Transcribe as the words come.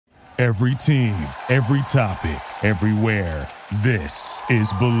Every team, every topic, everywhere. This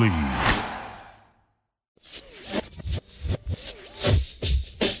is Believe.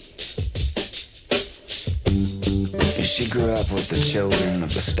 She grew up with the children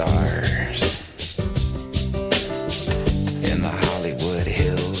of the stars in the Hollywood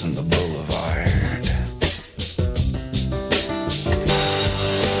Hills and the Boulevard.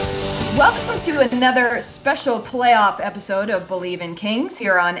 Welcome to another special playoff episode of Believe in Kings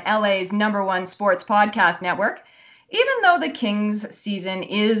here on LA's #1 sports podcast network. Even though the Kings season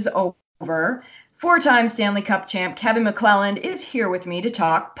is over, four-time Stanley Cup champ Kevin McClelland is here with me to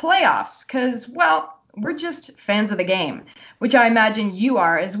talk playoffs because, well, we're just fans of the game, which I imagine you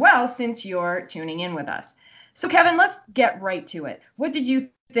are as well since you're tuning in with us. So, Kevin, let's get right to it. What did you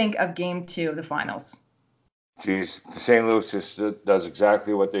think of Game 2 of the finals? Geez, St. Louis just does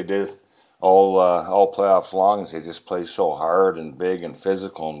exactly what they did all playoffs long. Is they just play so hard and big and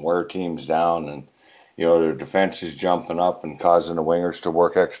physical and wear teams down, and their defense is jumping up and causing the wingers to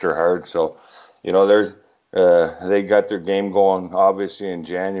work extra hard. So they got their game going obviously in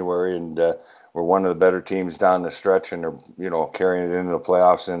January, and we're one of the better teams down the stretch, and they're carrying it into the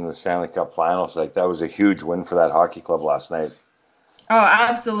playoffs and the Stanley Cup Finals. Like, that was a huge win for that hockey club last night. Oh,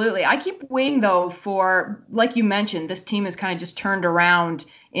 absolutely. I keep waiting, though, for, like you mentioned, this team has kind of just turned around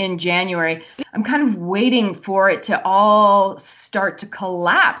in January. I'm kind of waiting for it to all start to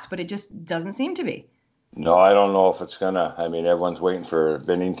collapse, but it just doesn't seem to be. No, I don't know if it's gonna. I mean, everyone's waiting for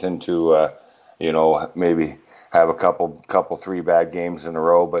Binnington to, maybe have a couple 3 bad games in a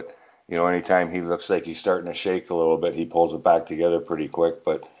row. But, anytime he looks like he's starting to shake a little bit, he pulls it back together pretty quick.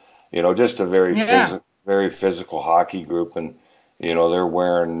 But, just a very physical hockey group. And, they're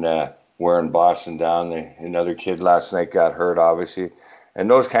wearing Boston down. Another kid last night got hurt, obviously. And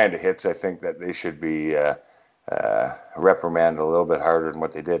those kind of hits, I think that they should be reprimanded a little bit harder than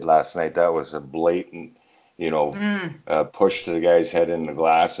what they did last night. That was a blatant, push to the guy's head in the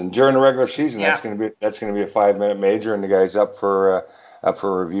glass. And during the regular season, that's going to be a 5-minute major, and the guy's up for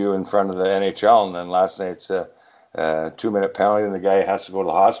review in front of the NHL. And then last night's a 2-minute penalty, and the guy has to go to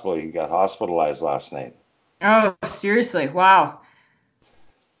the hospital. He got hospitalized last night. Oh, seriously? Wow.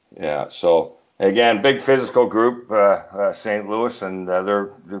 Yeah. So again, big physical group, St. Louis, and they're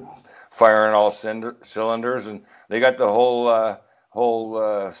firing all cylinders, and they got the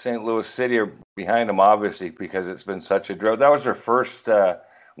whole St. Louis city behind them, obviously, because it's been such a drought. That was their first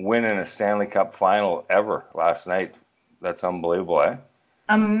win in a Stanley Cup final ever last night. That's unbelievable, eh?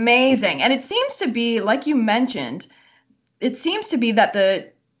 Amazing. And it seems to be, like you mentioned, it seems to be that the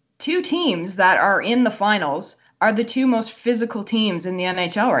two teams that are in the finals are the two most physical teams in the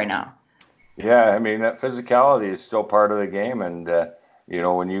NHL right now. Yeah, I mean, that physicality is still part of the game. And,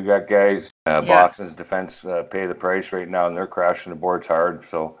 when you got guys, Boston's defense pay the price right now, and they're crashing the boards hard.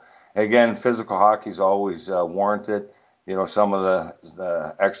 So, again, physical hockey is always warranted. Some of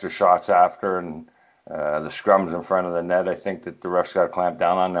the extra shots after and the scrums in front of the net, I think that the refs got to clamp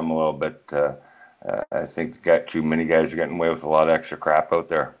down on them a little bit. I think too many guys are getting away with a lot of extra crap out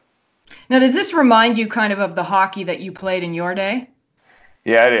there. Now, does this remind you kind of the hockey that you played in your day?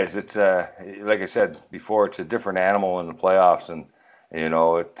 Yeah, it is. It's like I said before, it's a different animal in the playoffs, and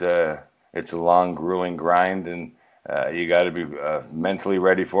it's a long, grueling grind, and you got to be mentally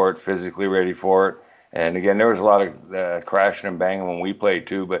ready for it, physically ready for it. And again, there was a lot of crashing and banging when we played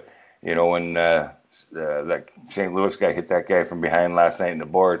too. But when that St. Louis guy hit that guy from behind last night in the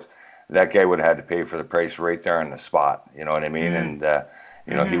boards, that guy would have had to pay for the price right there on the spot. You know what I mean? Mm-hmm.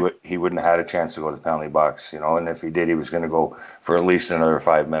 And he wouldn't have had a chance to go to the penalty box. And if he did, he was going to go for at least another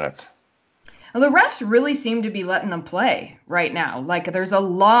 5 minutes. Well, the refs really seem to be letting them play right now. Like, there's a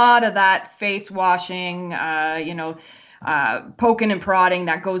lot of that face washing, poking and prodding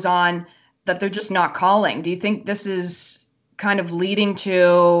that goes on that they're just not calling. Do you think this is kind of leading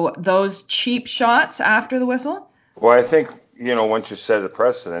to those cheap shots after the whistle? Well, I think, once you set a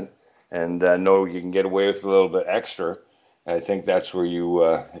precedent and know you can get away with a little bit extra, I think that's where you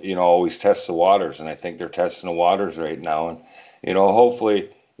always test the waters. And I think they're testing the waters right now. And,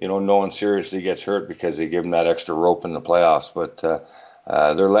 hopefully, no one seriously gets hurt because they give them that extra rope in the playoffs. But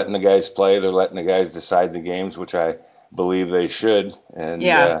they're letting the guys play. They're letting the guys decide the games, which I believe they should. And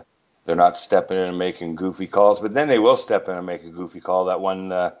they're not stepping in and making goofy calls. But then they will step in and make a goofy call. That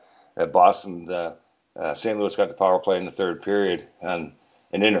one at Boston, St. Louis got the power play in the third period. And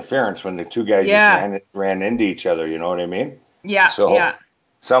an interference when the two guys just ran into each other. You know what I mean? Yeah. So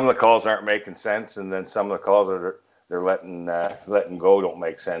some of the calls aren't making sense. And then some of the calls they're letting go don't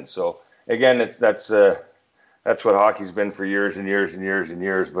make sense. So again, that's what hockey's been for years and years and years and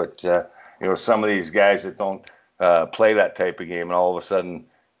years. But some of these guys that don't play that type of game, and all of a sudden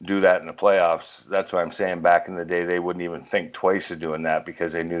do that in the playoffs. That's why I'm saying back in the day they wouldn't even think twice of doing that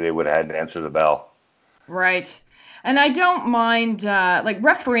because they knew they would have had to answer the bell. Right. And I don't mind, like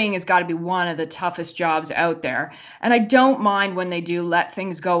refereeing has got to be one of the toughest jobs out there. And I don't mind when they do let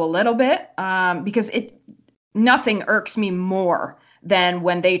things go a little bit, because nothing irks me more than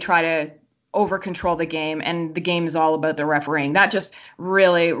when they try to over control the game and the game is all about the refereeing. That just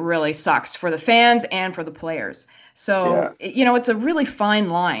really, really sucks for the fans and for the players. So, it's a really fine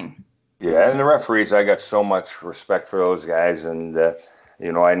line. Yeah, and the referees, I got so much respect for those guys. And,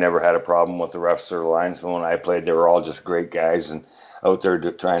 I never had a problem with the refs or the linesmen when I played. They were all just great guys and out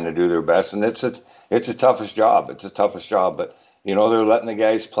there trying to do their best. And it's a toughest job. It's the toughest job. But, they're letting the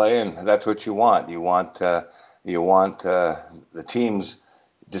guys play, and that's what you want. You want the teams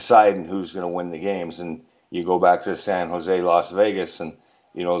deciding who's going to win the games. And you go back to San Jose, Las Vegas, and,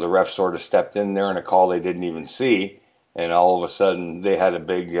 the refs sort of stepped in there in a call they didn't even see. And all of a sudden they had a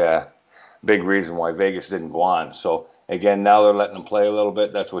big reason why Vegas didn't go on. So, again, now they're letting them play a little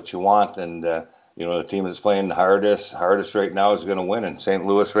bit. That's what you want. And, the team that's playing the hardest right now is going to win. And St.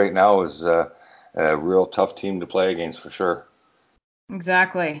 Louis right now is a real tough team to play against for sure.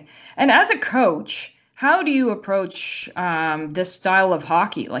 Exactly. And as a coach, how do you approach this style of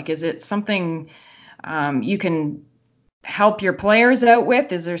hockey? Like, is it something you can help your players out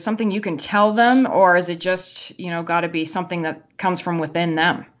with? Is there something you can tell them, or is it just, got to be something that comes from within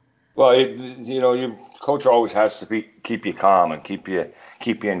them? Well, your coach always has to keep you calm and keep you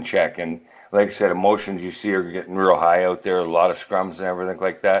in check. And like I said, emotions you see are getting real high out there, a lot of scrums and everything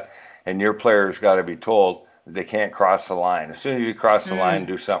like that. And your players got to be told they can't cross the line. As soon as you cross the line and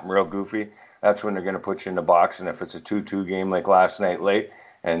do something real goofy, that's when they're going to put you in the box. And if it's a 2-2 game like last night late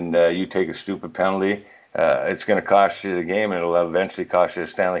and you take a stupid penalty, it's going to cost you the game, and it'll eventually cost you the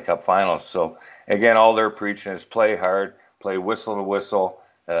Stanley Cup Finals. So, again, all they're preaching is play hard, play whistle to whistle.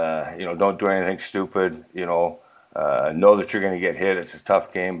 Don't do anything stupid. Know that you're going to get hit. It's a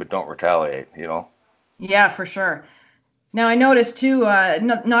tough game, but don't retaliate. Yeah, for sure. Now I noticed too.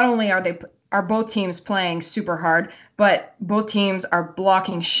 Not only are both teams playing super hard, but both teams are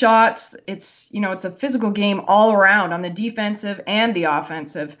blocking shots. It's a physical game all around on the defensive and the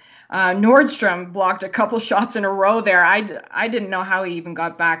offensive. Nordstrom blocked a couple shots in a row there. I didn't know how he even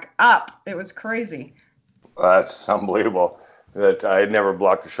got back up. It was crazy. That's unbelievable. That I had never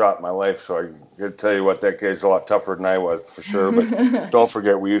blocked a shot in my life, so I could tell you what, that guy's a lot tougher than I was for sure. But don't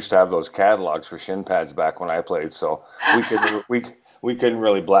forget, we used to have those catalogs for shin pads back when I played, so we couldn't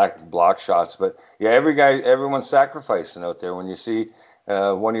really block shots. But yeah, everyone's sacrificing out there. When you see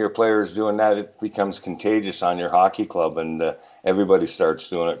one of your players doing that, it becomes contagious on your hockey club, and everybody starts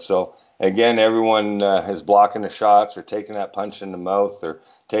doing it. So again, everyone is blocking the shots or taking that punch in the mouth or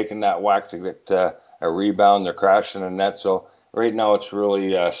taking that whack to get a rebound. They're crashing the net. So right now, it's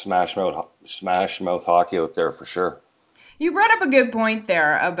really smash mouth hockey out there for sure. You brought up a good point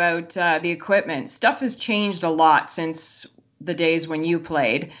there about the equipment. Stuff has changed a lot since the days when you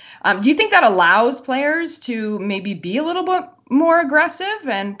played. Do you think that allows players to maybe be a little bit more aggressive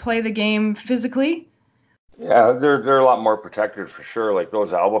and play the game physically? Yeah, they're a lot more protected for sure. Like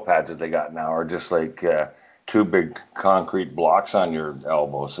those elbow pads that they got now are just like two big concrete blocks on your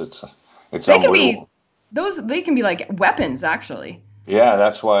elbows. It's unbelievable. They can be like weapons, actually. Yeah,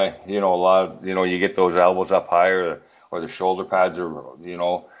 that's why, a lot of, you get those elbows up higher, or the shoulder pads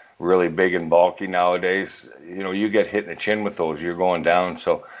are, really big and bulky nowadays. You get hit in the chin with those, you're going down.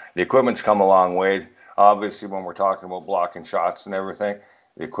 So the equipment's come a long way. Obviously, when we're talking about blocking shots and everything,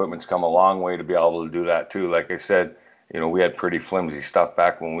 the equipment's come a long way to be able to do that too. Like I said, we had pretty flimsy stuff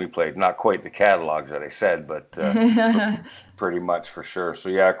back when we played. Not quite the catalogs that I said, but pretty much for sure. So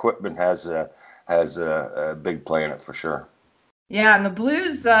yeah, equipment has a big play in it for sure. Yeah, and the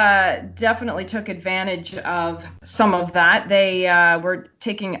Blues definitely took advantage of some of that. They were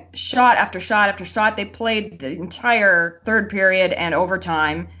taking shot after shot after shot. They played the entire third period and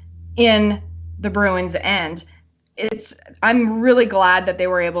overtime in the Bruins' end. I'm really glad that they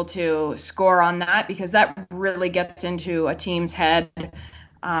were able to score on that, because that really gets into a team's head,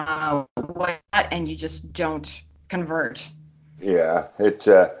 and you just don't convert. Yeah,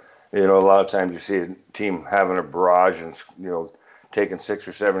 a lot of times you see a team having a barrage and taking 6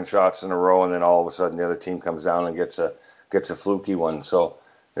 or 7 shots in a row, and then all of a sudden the other team comes down and gets a fluky one. So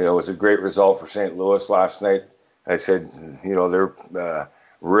it was a great result for St. Louis last night. I said, they're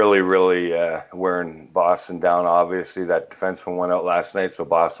really wearing Boston down. Obviously, that defenseman went out last night, so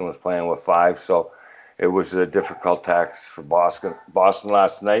Boston was playing with 5. So it was a difficult task for Boston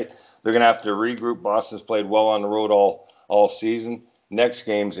last night. They're going to have to regroup. Boston's played well on the road all season. Next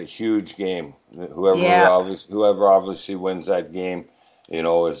game's a huge game. Whoever obviously wins that game,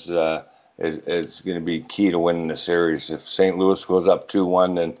 is going to be key to winning the series. If St. Louis goes up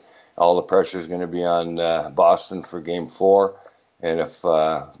 2-1, then all the pressure is going to be on Boston for Game 4. And if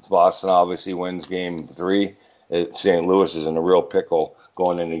Boston obviously wins Game 3, St. Louis is in a real pickle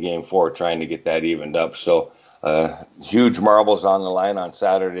going into Game 4, trying to get that evened up. So huge marbles on the line on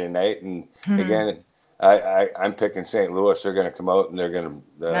Saturday night. And again, I'm picking St. Louis. They're going to come out and they're going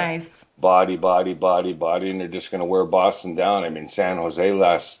to body, and they're just going to wear Boston down. I mean, San Jose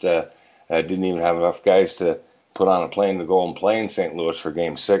last didn't even have enough guys to put on a plane to go and play in St. Louis for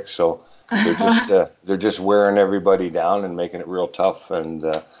Game 6. So they're just wearing everybody down and making it real tough. And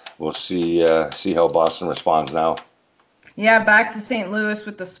we'll see how Boston responds now. Yeah, back to St. Louis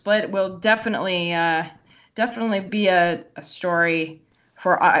with the split will definitely be a story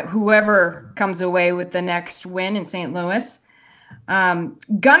for whoever comes away with the next win in St. Louis.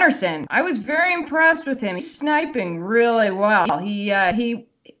 Gunnarsson, I was very impressed with him. He's sniping really well. He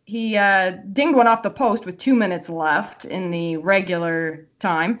dinged one off the post with 2 minutes left in the regular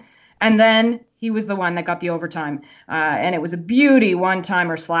time, and then he was the one that got the overtime. And it was a beauty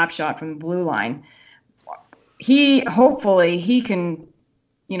one-timer slap shot from the blue line. Hopefully he can,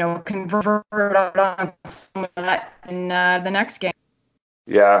 convert on some of that in the next game.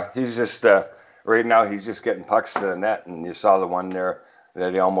 Yeah, he's just right now he's just getting pucks to the net, and you saw the one there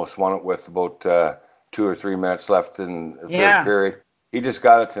that he almost won it with about 2 or 3 minutes left in the third period. He just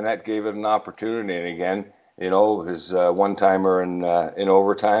got it to net, gave it an opportunity, and again, his one-timer in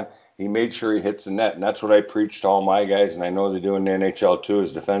overtime, he made sure he hits the net, and that's what I preach to all my guys, and I know they do in the NHL too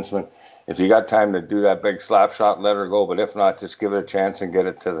as defensemen. If you got time to do that big slap shot, let her go, but if not, just give it a chance and get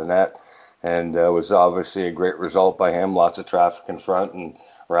it to the net. And it was obviously a great result by him. Lots of traffic in front, and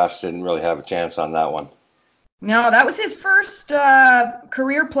Rass didn't really have a chance on that one. No, that was his first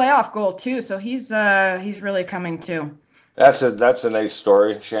career playoff goal too. So he's really coming too. That's a nice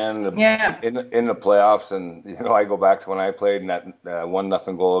story, Shannon. In the playoffs, and I go back to when I played in that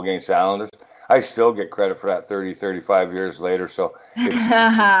 1-0 goal against the Islanders. I still get credit for that 30, 35 years later. So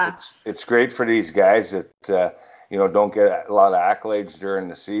it's great for these guys that. Don't get a lot of accolades during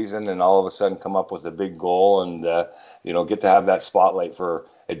the season and all of a sudden come up with a big goal and, get to have that spotlight for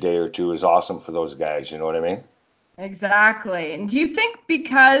a day or two is awesome for those guys. You know what I mean? Exactly. And do you think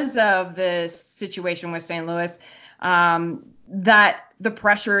because of this situation with St. Louis, that the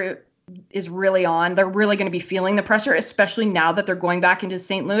pressure is really on? They're really going to be feeling the pressure, especially now that they're going back into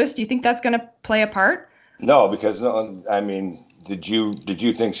St. Louis. Do you think that's going to play a part? No, because did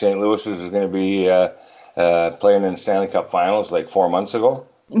you think St. Louis was going to be playing in the Stanley Cup Finals like 4 months ago?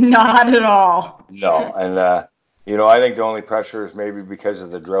 Not at all. No, and I think the only pressure is maybe because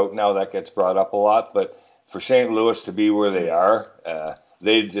of the drought now that gets brought up a lot. But for St. Louis to be where they are,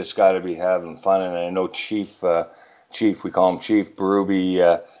 they just got to be having fun. And I know Chief, we call him Chief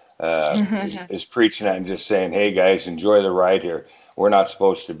Berube, is preaching that and just saying, "Hey guys, enjoy the ride here. We're not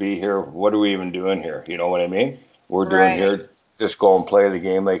supposed to be here. What are we even doing here?" You know what I mean? We're doing here. Just go and play the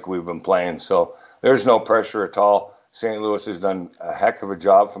game like we've been playing. So there's no pressure at all. St. Louis has done a heck of a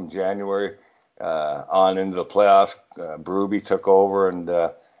job from January on into the playoffs. Berube took over and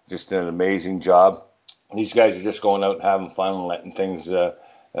just did an amazing job. These guys are just going out and having fun and letting things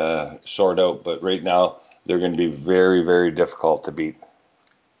sort out. But right now, they're going to be very, very difficult to beat.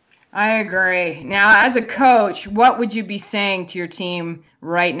 I agree. Now, as a coach, what would you be saying to your team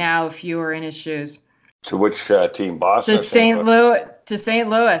right now if you were in his shoes? To which team, Boston? To St. Louis. To St.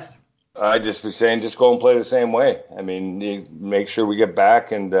 Louis. I'd just be saying, just go and play the same way. I mean, you make sure we get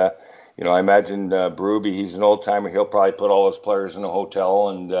back. And, I imagine Berube, he's an old timer. He'll probably put all his players in a hotel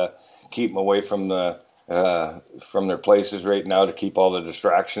and keep them away from their places right now to keep all the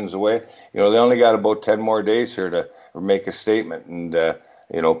distractions away. They only got about 10 more days here to make a statement and,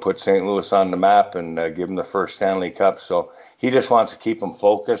 put St. Louis on the map and give them the first Stanley Cup. So he just wants to keep them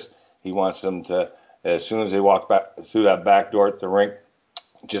focused. He wants them to, as soon as they walk back through that back door at the rink,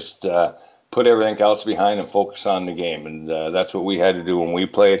 just put everything else behind and focus on the game. And that's what we had to do when we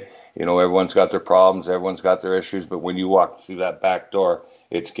played. Everyone's got their problems, everyone's got their issues, but when you walk through that back door,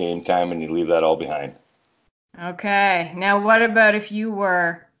 it's game time and you leave that all behind. Okay. Now, what about if you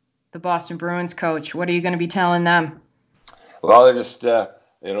were the Boston Bruins coach? What are you going to be telling them? Well, they're just,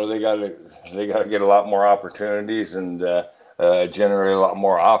 they got to get a lot more opportunities and generate a lot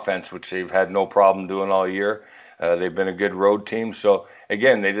more offense, which they've had no problem doing all year. They've been a good road team. So,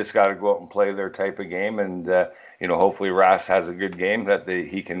 again, they just got to go out and play their type of game. And, hopefully Rass has a good game that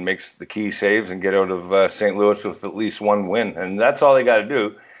he can make the key saves and get out of St. Louis with at least one win. And that's all they got to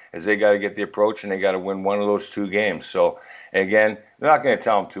do is they got to get the approach and they got to win one of those 2 games. So, again, they're not going to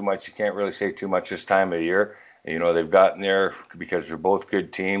tell them too much. You can't really say too much this time of the year. you know, they've gotten there because they're both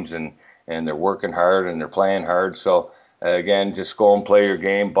good teams, and they're working hard and they're playing hard. So again, just go and play your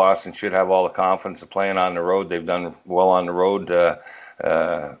game. Boston should have all the confidence of playing on the road. They've done well on the road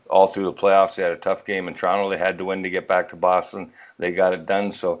all through the playoffs. They had a tough game in Toronto. They had to win to get back to Boston. They got it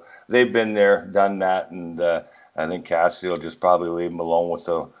done. So they've been there, done that, and I think Cassidy will just probably leave them alone with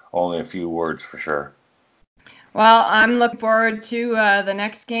only a few words for sure. Well, I'm looking forward to the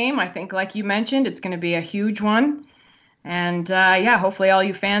next game. I think, like you mentioned, it's going to be a huge one. And, hopefully all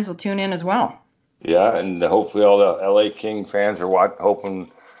you fans will tune in as well. Yeah, and hopefully all the LA King fans are watching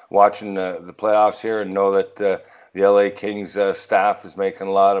the playoffs here and know that the LA Kings staff is making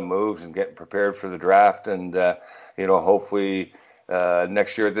a lot of moves and getting prepared for the draft. And, hopefully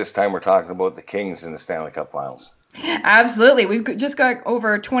next year at this time we're talking about the Kings in the Stanley Cup Finals. Absolutely. We've just got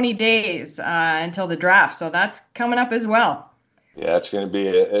over 20 days until the draft, so that's coming up as well. Yeah, it's going to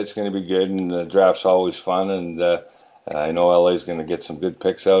be good, and the draft's always fun, and I know LA's going to get some good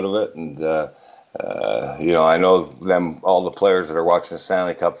picks out of it, and I know all the players that are watching the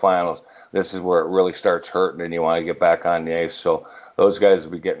Stanley Cup Finals. This is where it really starts hurting, and you want to get back on the ice. So those guys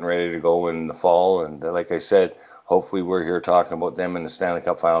will be getting ready to go in the fall, and like I said, hopefully we're here talking about them in the Stanley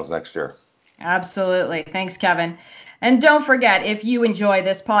Cup Finals next year. Absolutely. Thanks, Kevin. And don't forget, if you enjoy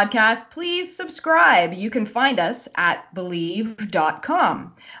this podcast, please subscribe. You can find us at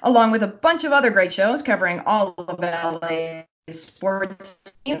Believe.com, along with a bunch of other great shows covering all of LA sports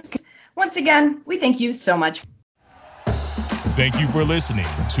teams. Once again, we thank you so much. Thank you for listening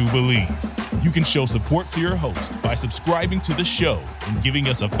to Believe. You can show support to your host by subscribing to the show and giving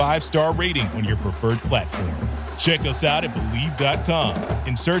us a 5-star rating on your preferred platform. Check us out at Believe.com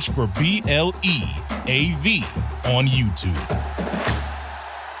and search for BLEAV on YouTube.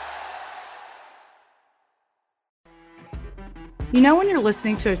 You know when you're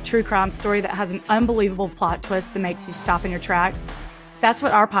listening to a true crime story that has an unbelievable plot twist that makes you stop in your tracks? That's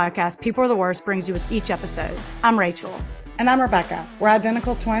what our podcast, People Are the Worst, brings you with each episode. I'm Rachel. And I'm Rebecca. We're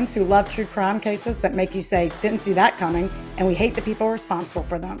identical twins who love true crime cases that make you say, didn't see that coming, and we hate the people responsible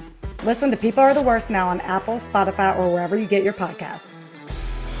for them. Listen to People Are the Worst now on Apple, Spotify, or wherever you get your podcasts.